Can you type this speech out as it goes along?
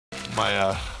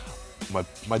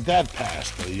my dad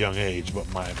passed at a young age,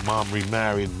 but my mom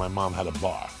remarried and my mom had a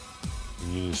bar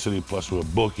in Union City, plus we were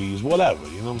bookies, whatever,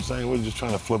 you know what I'm saying? We were just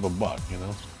trying to flip a buck, you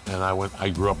know? And I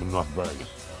grew up in North Bergen.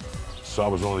 So I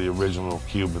was one of the original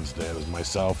Cubans there. It was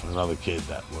myself and another kid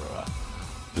that were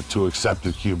the two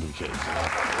accepted Cuban kids, you know?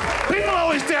 People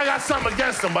always think I got something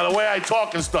against them by the way I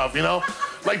talk and stuff, you know?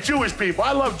 Like Jewish people.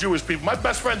 I love Jewish people. My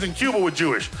best friends in Cuba were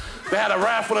Jewish. They had a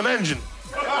RAF with an engine.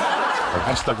 Like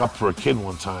I stuck up for a kid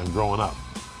one time growing up.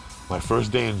 My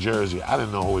first day in Jersey, I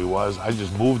didn't know who he was. I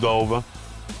just moved over,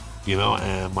 you know,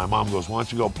 and my mom goes, why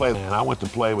don't you go play? And I went to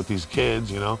play with these kids,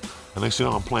 you know, and next thing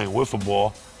you know, I'm playing wiffle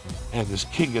ball, and this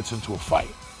kid gets into a fight.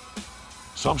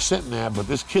 So I'm sitting there, but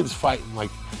this kid's fighting like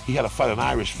he had to fight an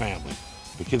Irish family.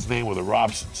 The kid's name were the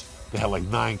Robsons. They had like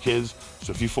 9 kids,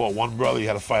 so if you fought one brother, you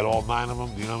had to fight all 9 of them,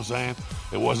 you know what I'm saying?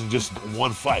 It wasn't just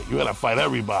one fight. You had to fight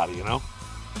everybody, you know?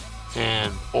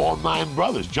 And all 9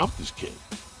 brothers jumped this kid.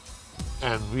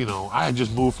 And, you know, I had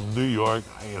just moved from New York,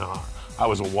 you know, I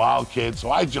was a wild kid, so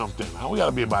I jumped in. We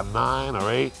gotta be about 9 or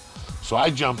 8. So I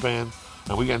jump in,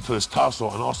 and we get into this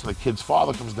tussle, and all of a sudden the kid's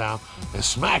father comes down and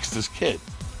smacks this kid,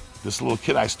 this little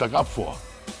kid I stuck up for.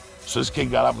 So this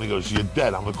kid got up and he goes, you're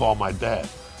dead, I'm gonna call my dad.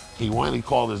 He went, he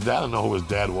called his dad, I didn't know who his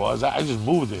dad was. I just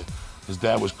moved there. His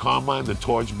dad was Carmine the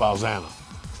Torch Balzano.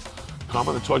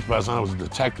 Carmine the Torch Balzano was a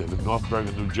detective in North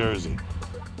Bergen, New Jersey.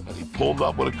 And he pulled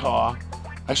up with a car.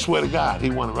 I swear to God, he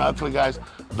went right up to the guys,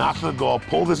 knocked on the door,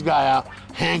 pulled this guy out,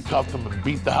 handcuffed him, and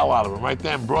beat the hell out of him right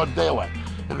there in broad daylight.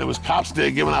 And there was cops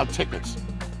there giving out tickets.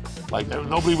 Like,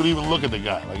 nobody would even look at the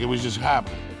guy. Like, it was just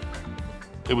happening.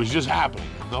 It was just happening.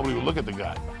 Nobody would look at the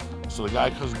guy. So the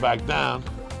guy comes back down,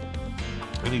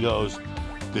 and he goes,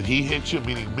 did he hit you,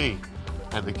 meaning me?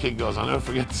 And the kid goes, I'll never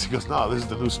forget this. He goes, no, this is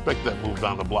the new spick that moved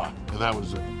down the block. And that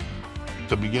was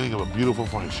the beginning of a beautiful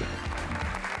friendship.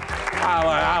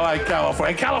 I like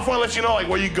California. And California lets you know like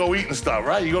where you go eat and stuff,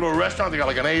 right? You go to a restaurant, they got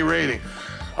like an A rating.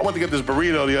 I went to get this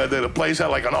burrito the other day. The place had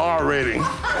like an R rating.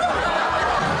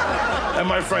 And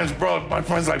my friend's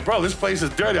like, bro, this place is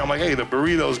dirty. I'm like, hey, the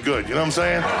burrito's good. You know what I'm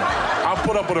saying? I'll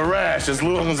put up with a rash as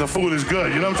long as the food is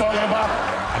good. You know what I'm talking about?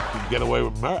 I could get away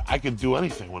with murder. I could do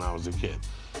anything when I was a kid.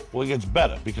 Well, it gets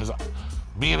better because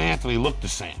me and Anthony looked the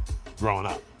same growing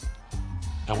up.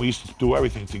 And we used to do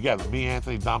everything together. Me,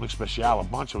 Anthony, Dominic Speciale, a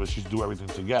bunch of us used to do everything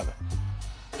together.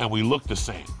 And we looked the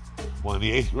same. Well, in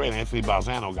the 8th grade, Anthony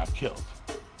Balzano got killed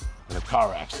in a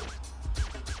car accident.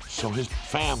 So his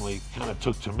family kind of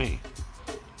took to me.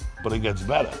 But it gets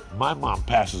better. My mom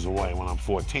passes away when I'm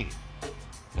 14.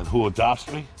 And who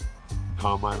adopts me?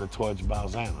 Carmine the Torch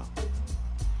Balzano.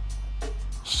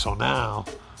 So now,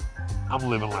 I'm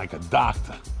living like a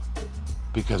doctor.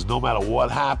 Because no matter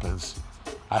what happens,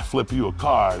 I flip you a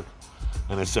card,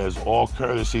 and it says, all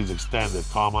courtesies extended,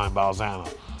 Carmine Balzano.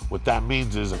 What that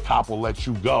means is a cop will let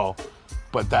you go,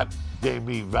 but that gave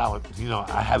me valid, you know,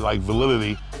 I had like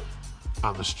validity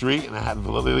on the street, and I had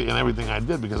validity in everything I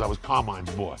did because I was Carmine's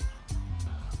boy.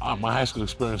 My high school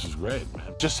experience was great,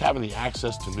 man. Just having the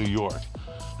access to New York.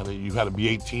 I mean, you had to be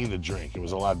 18 to drink. It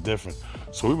was a lot different.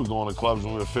 So we were going to clubs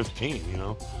when we were 15, you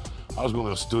know? I was going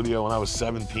to a studio when I was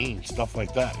 17, stuff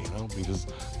like that, you know? Because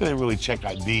they didn't really check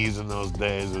IDs in those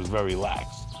days. It was very lax.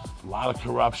 A lot of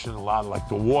corruption, a lot of, like,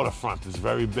 the waterfront is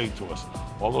very big to us.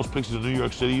 All those pictures of New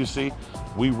York City you see,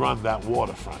 we run that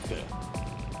waterfront there.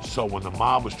 So when the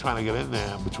mob was trying to get in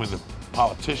there between the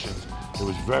politicians, it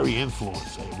was very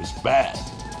influenced. It was bad.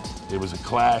 It was a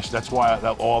clash. That's why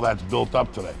all that's built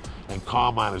up today. And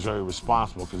Carmine is very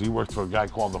responsible because he worked for a guy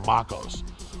called the Marcos,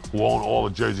 who own all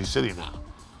of Jersey City now.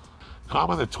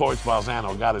 Carmine the Torch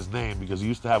Balzano got his name because he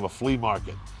used to have a flea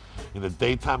market. In the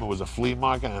daytime, it was a flea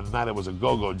market, and at night, it was a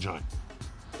go-go joint.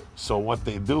 So what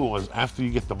they do was, after you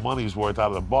get the money's worth out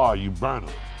of the bar, you burn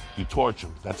them. You torch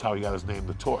them. That's how he got his name,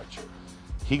 the Torch.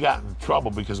 He got in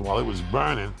trouble because while it was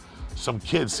burning, some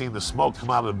kid seen the smoke come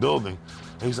out of the building.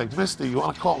 And he's like, mister,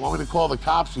 want me to call the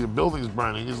cops? Your building's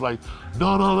burning. He's like,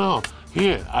 no, no, no.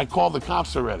 Here, I called the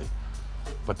cops already.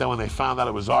 But then when they found out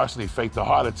it was arson, he faked a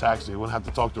heart attack so he wouldn't have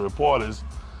to talk to reporters.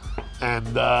 And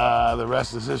the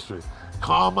rest is history.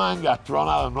 Carmine got thrown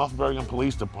out of the North Bergen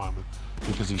Police Department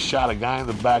because he shot a guy in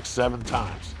the back 7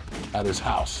 times at his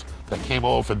house that came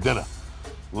over for dinner.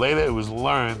 Later, it was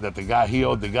learned that he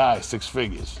owed the guy 6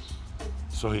 figures.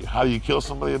 So how do you kill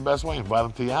somebody the best way? Invite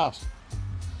him to your house.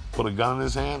 Put a gun in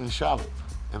his hand and shot him.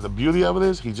 And the beauty of it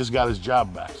is, he just got his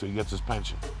job back, so he gets his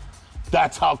pension.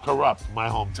 That's how corrupt my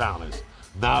hometown is.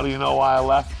 Now do you know why I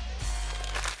left?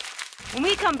 When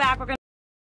we come back, we're going to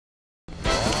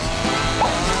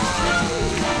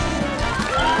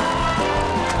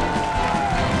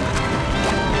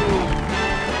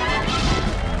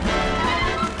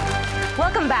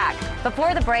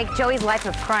Before the break, Joey's life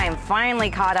of crime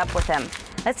finally caught up with him.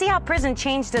 Let's see how prison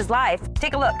changed his life.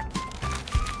 Take a look.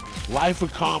 Life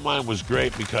with Carmine was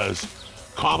great because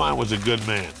Carmine was a good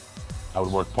man. I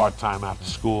would work part-time after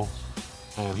school,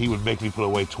 and he would make me put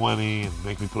away 20 and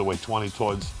make me put away 20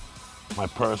 towards my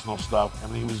personal stuff. I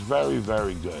mean, he was very,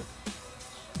 very good.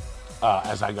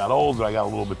 As I got older, I got a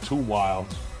little bit too wild,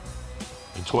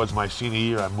 and towards my senior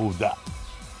year, I moved up.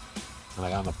 And I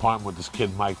got an apartment with this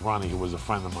kid, Mike Ronnie, who was a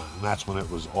friend of mine, and that's when it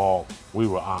was all we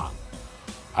were on.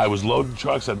 I was loading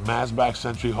trucks at Masback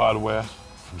Century Hardware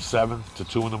from 7 to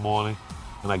 2 in the morning,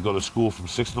 and I'd go to school from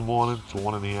 6 in the morning to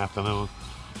 1 in the afternoon,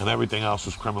 and everything else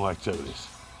was criminal activities.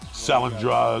 Selling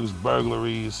drugs,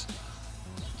 burglaries,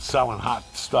 selling hot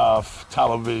stuff,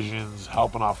 televisions,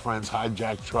 helping our friends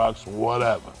hijack trucks,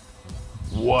 whatever.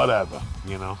 Whatever,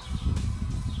 you know?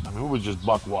 I mean, we were just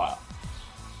buck wild.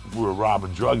 We were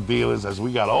robbing drug dealers. As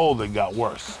we got older, it got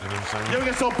worse. You know what I'm saying? You ever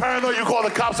get so paranoid you call the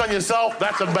cops on yourself?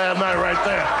 That's a bad night right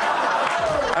there.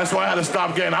 That's why I had to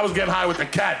stop getting. I was getting high with the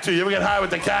cat, too. You ever get high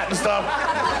with the cat and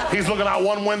stuff? He's looking out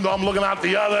one window, I'm looking out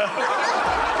the other.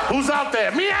 Who's out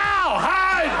there? Meow!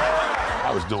 Hide!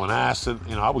 I was doing acid.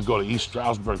 You know, I would go to East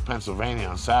Stroudsburg, Pennsylvania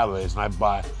on Saturdays, and I'd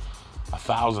buy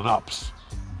 1,000 ups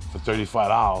for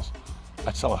 $35.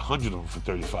 I'd sell 100 of them for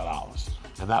 $35.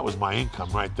 And that was my income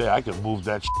right there. I could move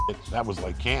that shit. That was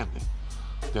like candy.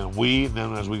 Then weed, and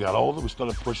then as we got older, we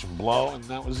started pushing blow, and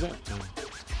that was it. And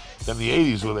then the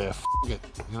 80s were there, f it.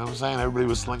 You know what I'm saying? Everybody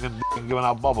was slinging and giving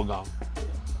out bubble gum.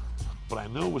 But I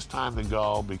knew it was time to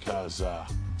go because an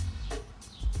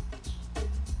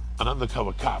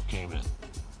undercover cop came in.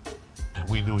 And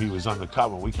we knew he was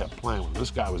undercover, and we kept playing with him. This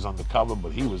guy was undercover,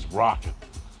 but he was rocking.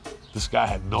 This guy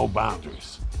had no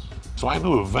boundaries. So I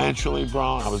knew eventually,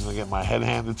 bro, I was gonna get my head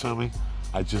handed to me.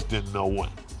 I just didn't know when.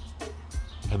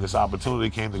 And this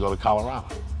opportunity came to go to Colorado.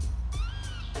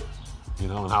 You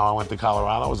know, and how I went to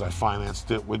Colorado was I financed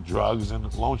it with drugs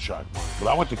and loan shark money. But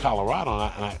I went to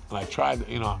Colorado and I tried,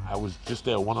 you know, I was just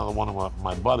there, one of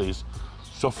my buddies.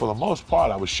 So for the most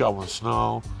part, I was shoveling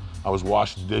snow, I was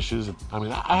washing dishes. I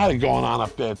mean, I had it going on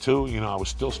up there too. You know, I was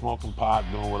still smoking pot,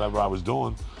 doing whatever I was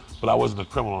doing, but I wasn't a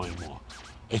criminal anymore.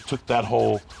 It took that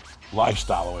whole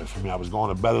lifestyle away from me. I was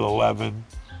going to bed at 11,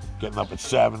 getting up at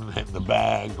 7, hitting the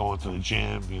bag, going to the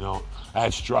gym, you know. I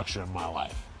had structure in my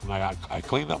life. And I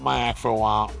cleaned up my act for a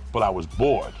while, but I was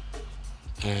bored.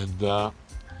 And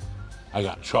I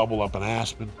got in trouble up in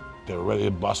Aspen. They were ready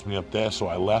to bust me up there, so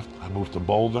I left. I moved to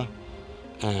Boulder.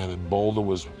 And in Boulder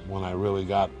was when I really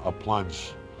got a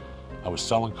plunge. I was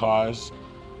selling cars,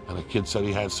 and a kid said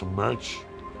he had some merch,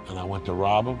 and I went to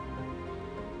rob him,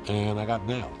 and I got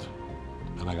nailed.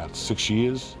 And I got 6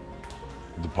 years,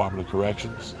 Department of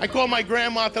Corrections. I called my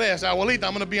grandma today. I said, Abuelita,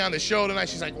 I'm gonna be on the show tonight.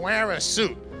 She's like, wear a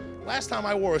suit. Last time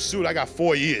I wore a suit, I got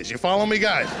 4 years. You follow me,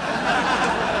 guys?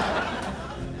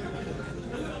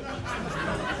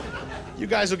 You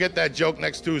guys will get that joke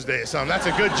next Tuesday or something. That's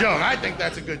a good joke. I think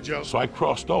that's a good joke. So I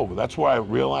crossed over. That's where I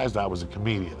realized I was a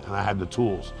comedian and I had the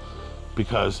tools.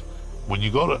 Because when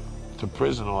you go to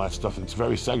prison and all that stuff, it's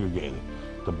very segregated.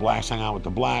 The blacks hang out with the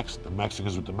blacks, the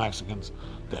Mexicans with the Mexicans,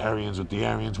 the Aryans with the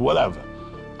Aryans, whatever.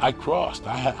 I crossed.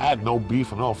 I had no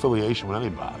beef and no affiliation with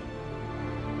anybody.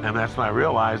 And that's when I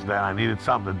realized that I needed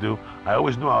something to do. I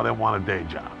always knew I didn't want a day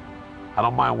job. I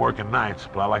don't mind working nights,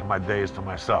 but I like my days to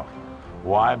myself.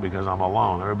 Why? Because I'm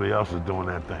alone. Everybody else is doing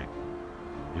their thing.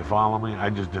 You follow me? I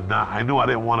just did not. I knew I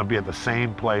didn't want to be at the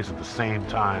same place at the same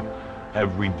time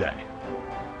every day.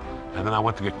 And then I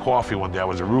went to get coffee one day. I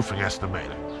was a roofing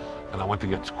estimator. And I went to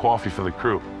get coffee for the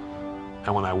crew.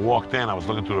 And when I walked in, I was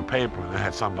looking through the paper and it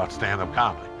had something about stand-up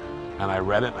comedy. And I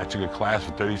read it and I took a class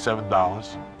for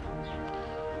 $37.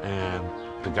 And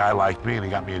the guy liked me and he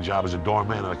got me a job as a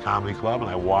doorman at a comedy club and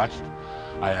I watched.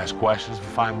 I asked questions for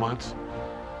 5 months.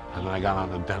 And then I got on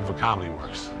the Denver Comedy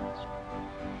Works.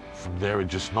 From there, it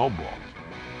just snowballed.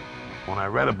 When I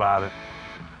read about it,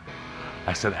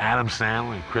 I said, Adam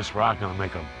Sandler and Chris Rock gonna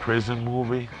make a prison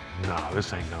movie? No,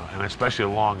 this ain't gonna, and especially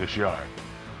The Longest Yard.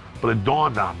 But it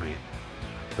dawned on me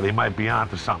that he might be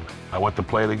onto something. I went to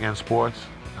Play It Again Sports,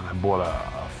 and I bought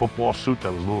a football suit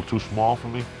that was a little too small for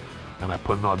me, and I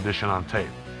put an audition on tape.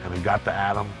 And it got to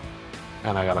Adam,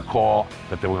 and I got a call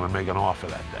that they were gonna make an offer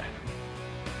that day.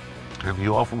 And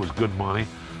the offer was good money.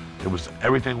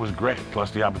 Everything was great,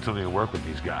 plus the opportunity to work with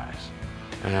these guys.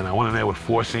 And I went in there with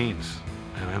 4 scenes,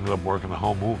 and I ended up working the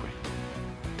whole movie.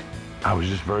 I was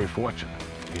just very fortunate,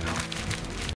 you know.